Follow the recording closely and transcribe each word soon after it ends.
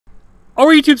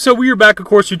Alright YouTube, so we are back of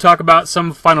course to talk about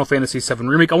some Final Fantasy VII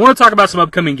Remake. I want to talk about some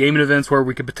upcoming gaming events where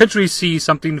we could potentially see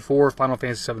something for Final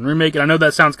Fantasy VII Remake, and I know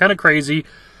that sounds kind of crazy,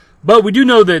 but we do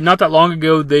know that not that long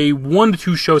ago they wanted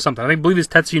to show something. I believe it's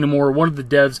Tetsuya Nomura, one of the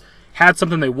devs, had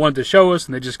something they wanted to show us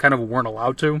and they just kind of weren't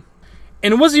allowed to.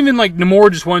 And it wasn't even like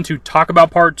Nomura just wanted to talk about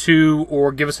Part 2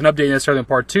 or give us an update necessarily on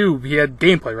Part 2. He had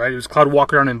gameplay, right? It was Cloud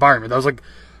walk around environment. That was like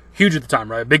huge at the time,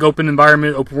 right? Big open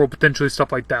environment, open world potentially, stuff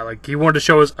like that. Like, he wanted to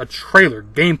show us a trailer,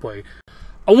 gameplay.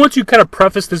 I want to kind of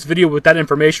preface this video with that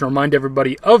information, remind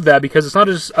everybody of that, because it's not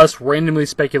just us randomly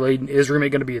speculating, is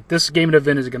Remake going to be at this gaming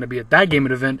event, is it going to be at that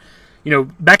gaming event? You know,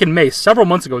 back in May, several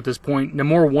months ago at this point,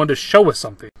 Nomura wanted to show us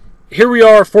something. Here we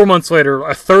are 4 months later,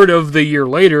 a third of the year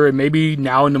later, and maybe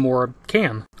now Nomura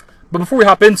can. But before we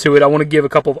hop into it, I want to give a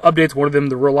couple of updates. One of them,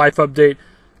 the real life update.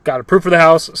 Got approved for the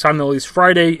house, signed the lease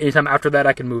Friday. Anytime after that,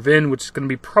 I can move in, which is going to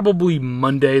be probably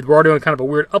Monday. We're already on kind of a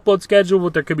weird upload schedule,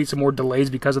 but there could be some more delays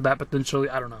because of that, potentially.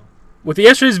 I don't know. With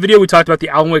yesterday's video, we talked about the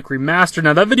Alan Wake Remaster.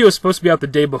 Now, that video was supposed to be out the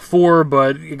day before,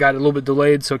 but it got a little bit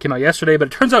delayed, so it came out yesterday. But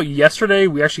it turns out yesterday,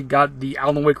 we actually got the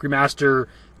Alan Wake Remaster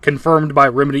confirmed by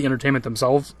Remedy Entertainment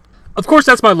themselves. Of course,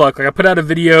 that's my luck. Like, I put out a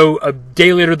video a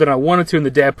day later than I wanted to, and the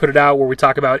day I put it out, where we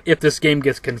talk about if this game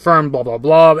gets confirmed, blah, blah,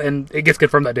 blah, and it gets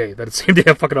confirmed that day. That same day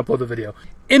I fucking upload the video.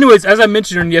 Anyways, as I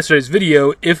mentioned in yesterday's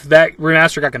video, if that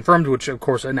remaster got confirmed, which of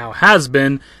course it now has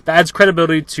been, that adds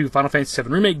credibility to Final Fantasy VII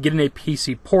Remake getting a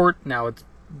PC port. Now, it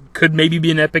could maybe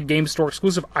be an Epic Games Store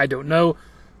exclusive. I don't know.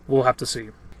 We'll have to see.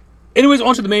 Anyways,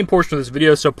 on to the main portion of this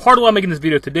video. So part of why I'm making this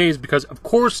video today is because, of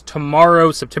course,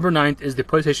 tomorrow, September 9th, is the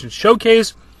PlayStation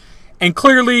Showcase. And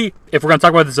clearly, if we're going to talk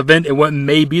about this event and what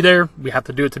may be there, we have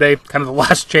to do it today. Kind of the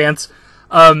last chance.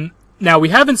 Now, we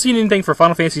haven't seen anything for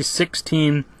Final Fantasy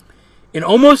 16 in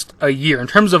almost a year in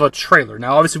terms of a trailer.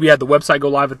 Now, obviously, we had the website go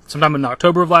live sometime in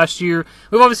October of last year.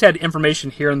 We've obviously had information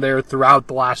here and there throughout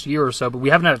the last year or so, but we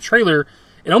haven't had a trailer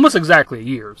in almost exactly a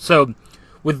year. So,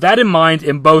 with that in mind,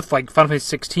 in both like Final Fantasy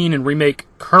 16 and Remake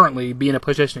currently being a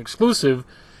PlayStation exclusive,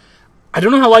 I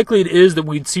don't know how likely it is that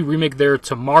we'd see Remake there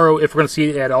tomorrow if we're going to see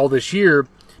it at all this year,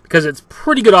 because it's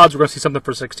pretty good odds we're going to see something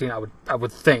for 16, I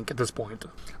would think, at this point.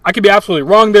 I could be absolutely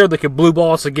wrong there. They could blue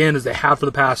ball us again, as they have for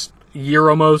the past year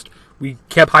almost. We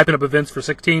kept hyping up events for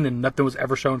 16, and nothing was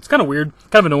ever shown. It's kind of weird,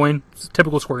 kind of annoying. It's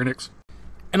typical Square Enix.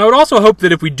 And I would also hope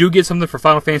that if we do get something for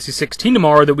Final Fantasy 16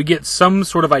 tomorrow, that we get some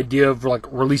sort of idea of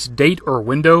like release date or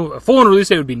window. A full-on release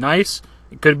date would be nice.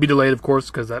 It could be delayed, of course,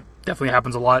 because that definitely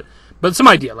happens a lot. But some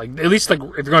idea, like, at least, like, if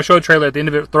you're going to show a trailer at the end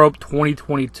of it, throw up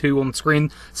 2022 on the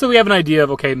screen, so we have an idea of,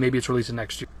 okay, maybe it's releasing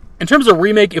next year. In terms of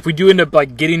Remake, if we do end up,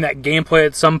 like, getting that gameplay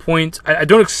at some point, I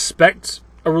don't expect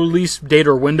a release date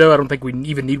or window. I don't think we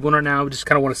even need one right now. We just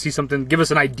kind of want to see something, give us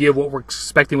an idea of what we're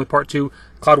expecting with Part 2,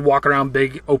 Cloud walk around,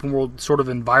 big, open world sort of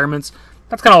environments.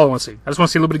 That's kind of all I want to see. I just want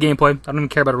to see a little bit of gameplay. I don't even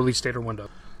care about a release date or window.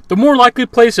 The more likely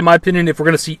place, in my opinion, if we're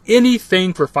going to see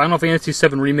anything for Final Fantasy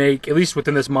VII Remake, at least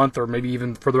within this month or maybe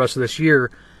even for the rest of this year,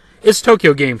 is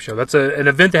Tokyo Game Show. That's an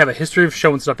event they have a history of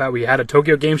showing stuff out. We had a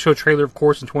Tokyo Game Show trailer, of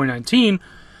course, in 2019,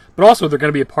 but also they're going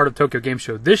to be a part of Tokyo Game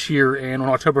Show this year, and on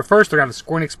October 1st, they're going to have a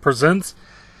Square Enix Presents.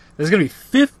 This is going to be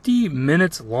 50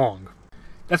 minutes long.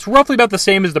 That's roughly about the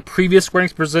same as the previous Square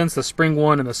Enix Presents, the spring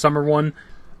one and the summer one.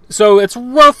 So it's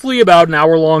roughly about an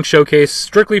hour-long showcase,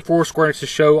 strictly for Square Enix to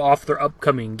show off their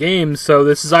upcoming games. So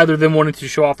this is either them wanting to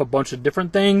show off a bunch of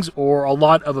different things, or a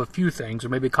lot of a few things, or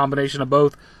maybe a combination of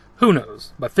both. Who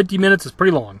knows? But 50 minutes is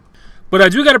pretty long. But I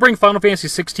do got to bring Final Fantasy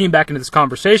 16 back into this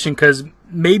conversation, because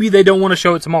maybe they don't want to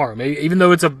show it tomorrow. Maybe, even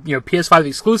though it's a PS5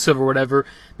 exclusive or whatever,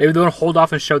 maybe they want to hold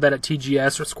off and show that at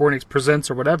TGS or Square Enix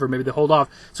Presents or whatever. Maybe they hold off.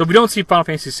 So if we don't see Final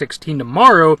Fantasy 16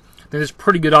 tomorrow, then there's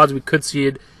pretty good odds we could see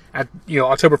it at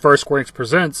October 1st, Square Enix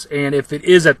Presents. And if it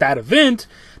is at that event,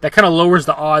 that kind of lowers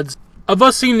the odds of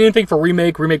us seeing anything for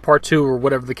Remake Part 2, or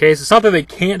whatever the case. It's not that they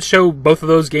can't show both of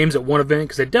those games at one event,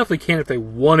 because they definitely can if they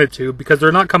wanted to, because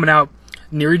they're not coming out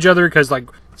near each other, because like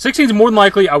 16 is more than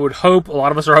likely, I would hope, a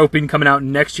lot of us are hoping, coming out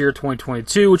next year,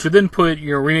 2022, which would then put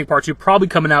Remake Part 2 probably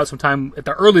coming out sometime at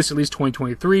the earliest, at least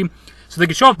 2023. So they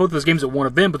can show off both of those games at one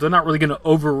event, but they're not really going to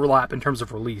overlap in terms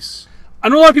of release. I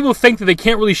know a lot of people think that they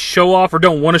can't really show off or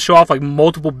don't want to show off like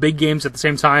multiple big games at the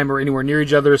same time or anywhere near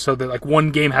each other, so that like one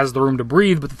game has the room to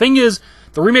breathe. But the thing is,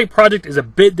 the Remake project is a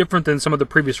bit different than some of the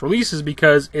previous releases,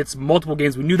 because it's multiple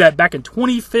games. We knew that back in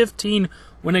 2015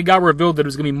 when it got revealed that it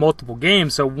was going to be multiple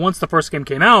games. So once the first game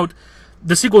came out,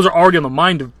 the sequels are already on the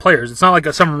mind of players. It's not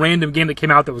like some random game that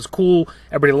came out that was cool,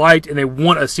 everybody liked, and they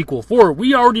want a sequel for it.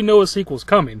 We already know a sequel's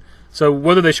coming. So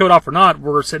whether they show it off or not,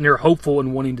 we're sitting here hopeful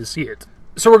and wanting to see it.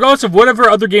 So regardless of whatever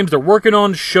other games they're working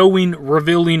on, showing,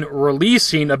 revealing,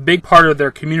 releasing, a big part of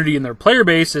their community and their player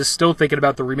base is still thinking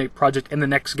about the remake project and the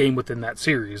next game within that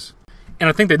series. And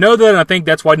I think they know that, and I think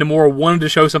that's why Nomura wanted to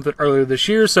show something earlier this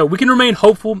year, so we can remain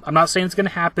hopeful. I'm not saying it's going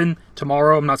to happen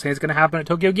tomorrow. I'm not saying it's going to happen at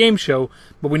Tokyo Game Show,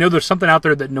 but we know there's something out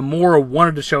there that Nomura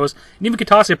wanted to show us, and even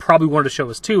Kitase probably wanted to show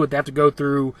us too, but they have to go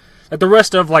through like the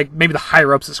rest of like maybe the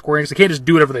higher-ups at Square Enix. They can't just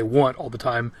do whatever they want all the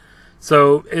time.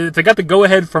 So if they got the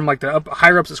go-ahead from like the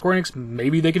higher-ups at Square Enix,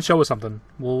 maybe they can show us something.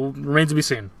 Well, remains to be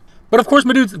seen. But of course,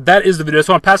 my dudes, that is the video.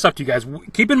 So I want to pass it off to you guys.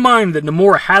 Keep in mind that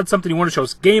Nomura had something he wanted to show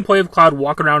us. Gameplay of Cloud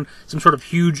walking around some sort of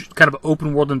huge kind of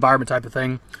open world environment type of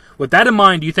thing. With that in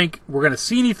mind, do you think we're going to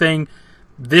see anything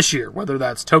this year? Whether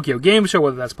that's Tokyo Game Show,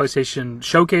 whether that's PlayStation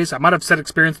Showcase. I might have said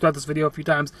experience throughout this video a few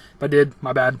times. If I did,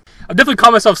 my bad. I've definitely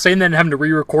caught myself saying that and having to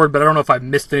re-record, but I don't know if I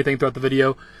missed anything throughout the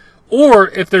video. Or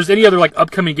if there's any other like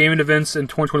upcoming gaming events in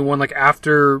 2021, like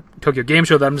after Tokyo Game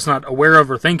Show that I'm just not aware of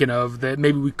or thinking of, that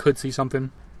maybe we could see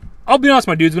something. I'll be honest,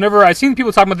 my dudes, whenever I've seen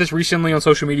people talking about this recently on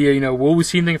social media, will we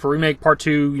see anything for Remake Part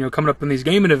 2, coming up in these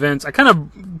gaming events, I kind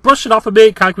of brushed it off a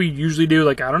bit, kind of like we usually do,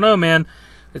 like, I don't know, man,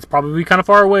 it's probably kind of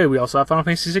far away. We also have Final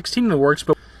Fantasy 16 in the works,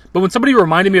 but when somebody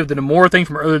reminded me of the Nomura thing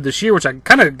from earlier this year, which I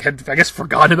kind of had, I guess,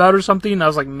 forgotten about or something, I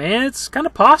was like, man, it's kind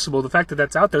of possible, the fact that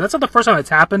that's out there. That's not the first time it's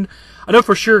happened. I know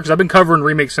for sure, because I've been covering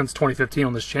Remake since 2015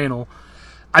 on this channel.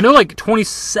 I know like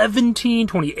 2017,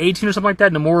 2018 or something like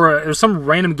that, Nomura, it was some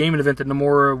random gaming event that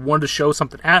Nomura wanted to show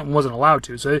something at and wasn't allowed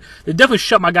to. So they definitely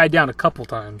shut my guy down a couple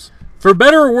times. For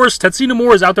better or worse, Tetsuya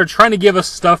Nomura is out there trying to give us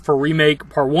stuff for Remake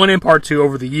Part 1 and Part 2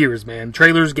 over the years, man.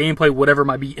 Trailers, gameplay, whatever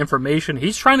might be, information.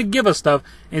 He's trying to give us stuff,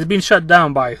 and he's being shut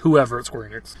down by whoever at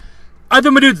Square Enix.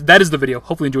 Either my dudes, that is the video.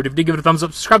 Hopefully you enjoyed it. If you did, give it a thumbs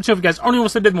up. Subscribe to the channel if you guys already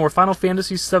want to see more Final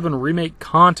Fantasy 7 Remake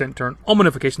content. Turn on my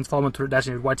notifications. Follow me on Twitter,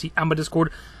 dashingdavidYT, and my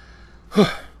Discord.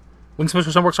 Links to my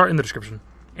some works are in the description.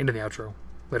 Into the outro.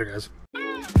 Later, guys.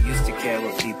 Used to care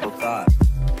what people thought,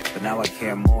 but now I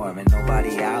care more. And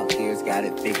nobody out here's got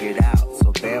it figured out.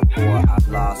 So therefore, I've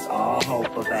lost all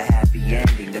hope of a happy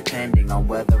ending, depending on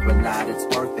whether or not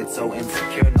it's worth it. So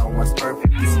insecure, no one's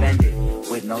perfect. We spend it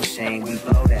with no shame. We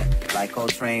blow that like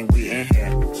Coltrane. We in here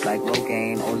like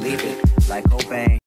Rogaine or leave it like Cobain.